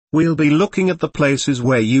We'll be looking at the places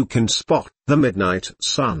where you can spot the midnight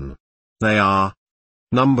sun. They are: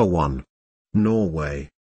 Number 1. Norway.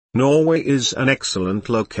 Norway is an excellent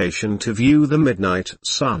location to view the midnight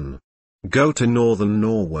sun. Go to northern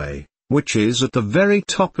Norway, which is at the very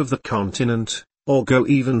top of the continent, or go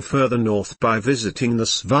even further north by visiting the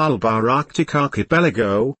Svalbard Arctic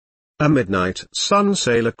archipelago. A midnight sun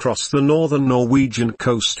sail across the northern Norwegian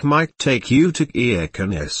coast might take you to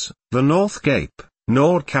Ekenes, the North Cape,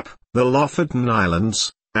 Nordkapp, the Lofoten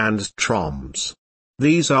Islands, and Troms.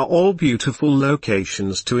 These are all beautiful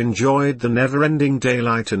locations to enjoy the never-ending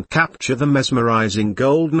daylight and capture the mesmerizing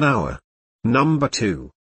golden hour. Number 2.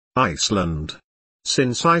 Iceland.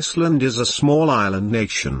 Since Iceland is a small island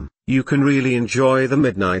nation, you can really enjoy the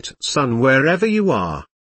midnight sun wherever you are.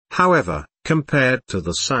 However, compared to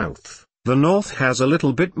the south, the north has a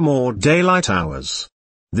little bit more daylight hours.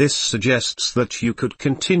 This suggests that you could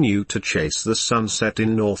continue to chase the sunset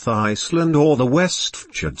in North Iceland or the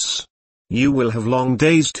Westfjords. You will have long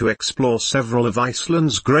days to explore several of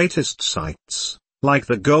Iceland's greatest sights, like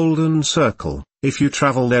the Golden Circle, if you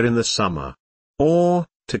travel there in the summer. Or,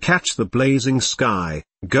 to catch the blazing sky,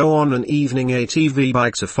 go on an evening ATV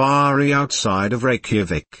bike safari outside of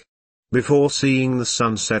Reykjavik. Before seeing the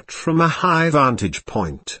sunset from a high vantage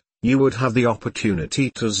point, you would have the opportunity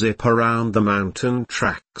to zip around the mountain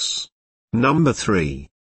tracks. Number 3.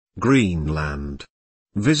 Greenland.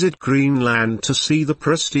 Visit Greenland to see the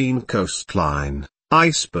pristine coastline,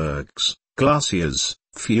 icebergs, glaciers,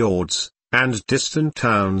 fjords, and distant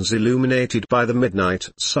towns illuminated by the midnight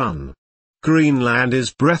sun. Greenland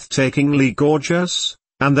is breathtakingly gorgeous,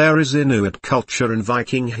 and there is Inuit culture and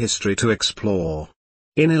Viking history to explore.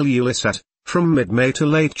 In Ilulissat, from mid-May to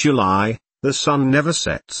late July, the sun never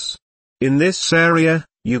sets. In this area,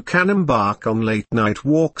 you can embark on late-night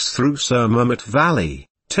walks through Surmamut Valley,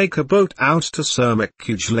 take a boat out to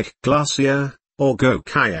Surmakujlik Glacier, or go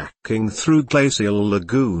kayaking through glacial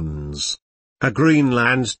lagoons. A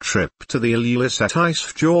Greenland trip to the Ilulissat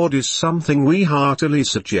Icefjord is something we heartily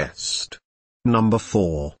suggest. Number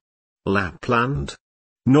 4. Lapland.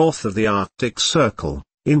 North of the Arctic Circle,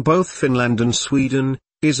 in both Finland and Sweden,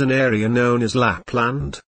 is an area known as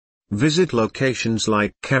Lapland. Visit locations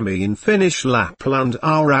like Kemi in Finnish Lapland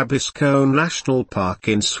or Abisko National Park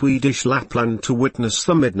in Swedish Lapland to witness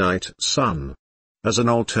the midnight sun. As an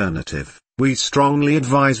alternative, we strongly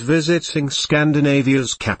advise visiting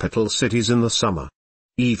Scandinavia's capital cities in the summer.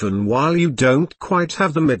 Even while you don't quite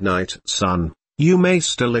have the midnight sun, you may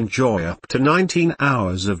still enjoy up to 19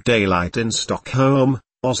 hours of daylight in Stockholm,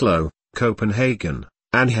 Oslo, Copenhagen,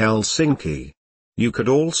 and Helsinki. You could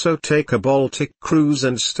also take a Baltic cruise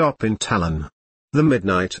and stop in Tallinn. The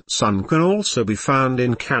midnight sun can also be found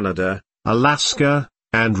in Canada, Alaska,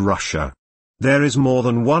 and Russia. There is more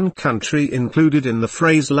than one country included in the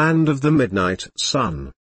phrase land of the midnight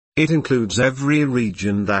sun. It includes every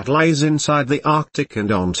region that lies inside the Arctic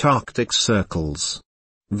and Antarctic circles.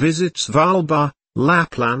 Visit Svalbard,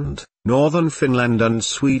 Lapland, northern Finland and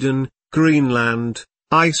Sweden, Greenland,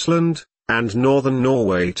 Iceland, and northern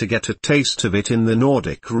Norway to get a taste of it in the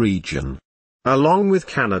Nordic region. Along with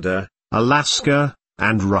Canada, Alaska,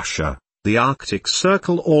 and Russia, the Arctic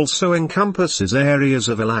Circle also encompasses areas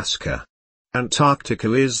of Alaska.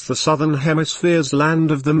 Antarctica is the southern hemisphere's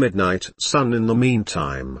land of the midnight sun in the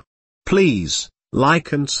meantime. Please,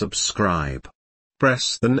 like and subscribe.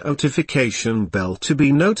 Press the notification bell to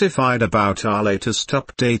be notified about our latest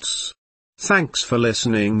updates. Thanks for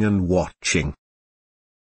listening and watching.